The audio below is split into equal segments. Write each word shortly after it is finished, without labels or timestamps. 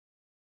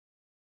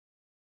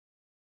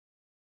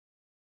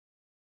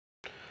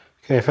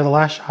Okay, for the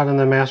last shot in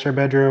the master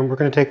bedroom, we're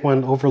going to take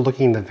one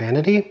overlooking the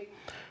vanity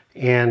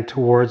and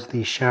towards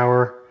the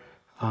shower,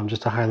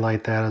 just to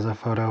highlight that as a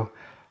photo.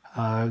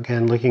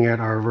 Again, looking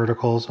at our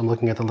verticals, I'm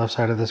looking at the left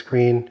side of the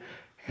screen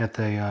at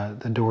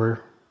the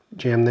door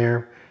jamb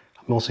there.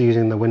 I'm also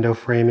using the window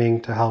framing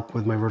to help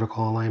with my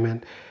vertical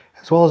alignment,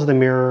 as well as the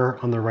mirror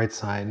on the right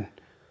side.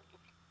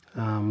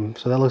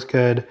 So that looks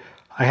good.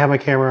 I have my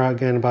camera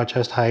again about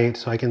chest height,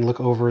 so I can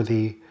look over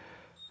the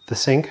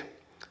sink.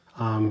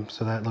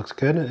 So that looks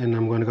good, and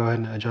I'm going to go ahead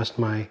and adjust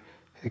my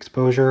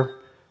exposure.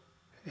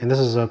 And this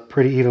is a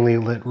pretty evenly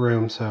lit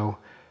room, so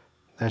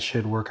that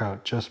should work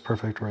out just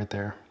perfect right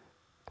there.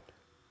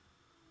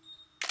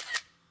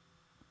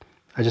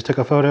 I just took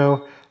a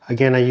photo.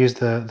 Again, I used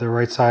the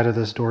right side of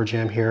this door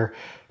jamb here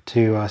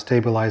to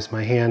stabilize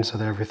my hand so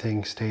that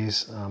everything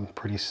stays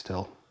pretty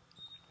still.